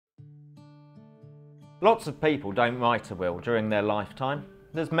Lots of people don't write a will during their lifetime.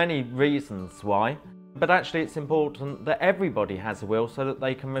 There's many reasons why, but actually it's important that everybody has a will so that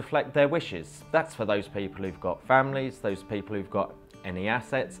they can reflect their wishes. That's for those people who've got families, those people who've got any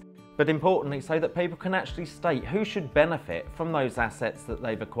assets, but importantly so that people can actually state who should benefit from those assets that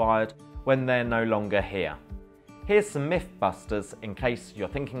they've acquired when they're no longer here. Here's some myth busters in case you're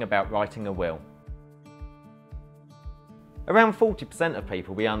thinking about writing a will. Around 40% of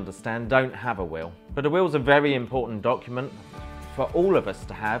people we understand don't have a will, but a will is a very important document for all of us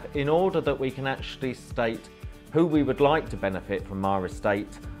to have in order that we can actually state who we would like to benefit from our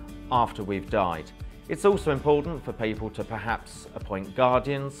estate after we've died. It's also important for people to perhaps appoint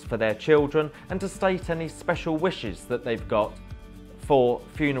guardians for their children and to state any special wishes that they've got for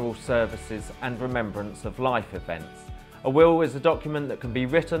funeral services and remembrance of life events. A will is a document that can be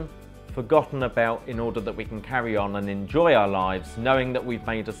written, forgotten about in order that we can carry on and enjoy our lives knowing that we've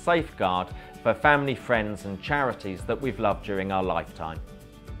made a safeguard for family, friends and charities that we've loved during our lifetime.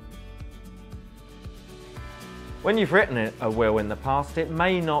 When you've written a will in the past, it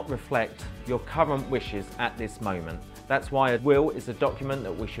may not reflect your current wishes at this moment. That's why a will is a document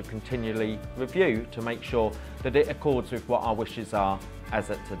that we should continually review to make sure that it accords with what our wishes are as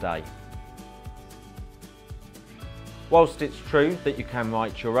at today. Whilst it's true that you can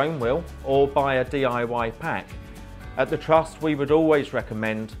write your own will or buy a DIY pack, at the Trust we would always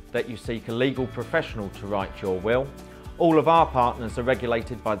recommend that you seek a legal professional to write your will. All of our partners are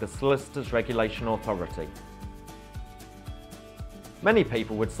regulated by the Solicitors Regulation Authority. Many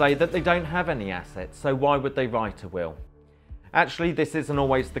people would say that they don't have any assets, so why would they write a will? Actually, this isn't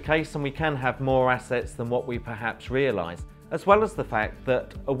always the case, and we can have more assets than what we perhaps realise, as well as the fact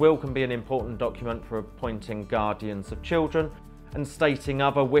that a will can be an important document for appointing guardians of children and stating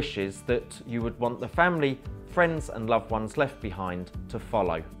other wishes that you would want the family, friends and loved ones left behind to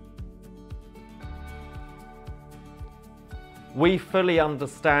follow. We fully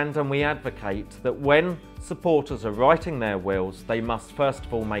understand and we advocate that when supporters are writing their wills, they must first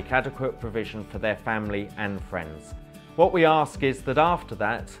of all make adequate provision for their family and friends. What we ask is that after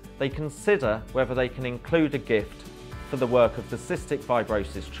that, they consider whether they can include a gift for the work of the Cystic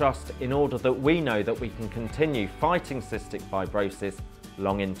Fibrosis Trust in order that we know that we can continue fighting cystic fibrosis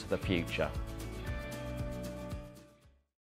long into the future.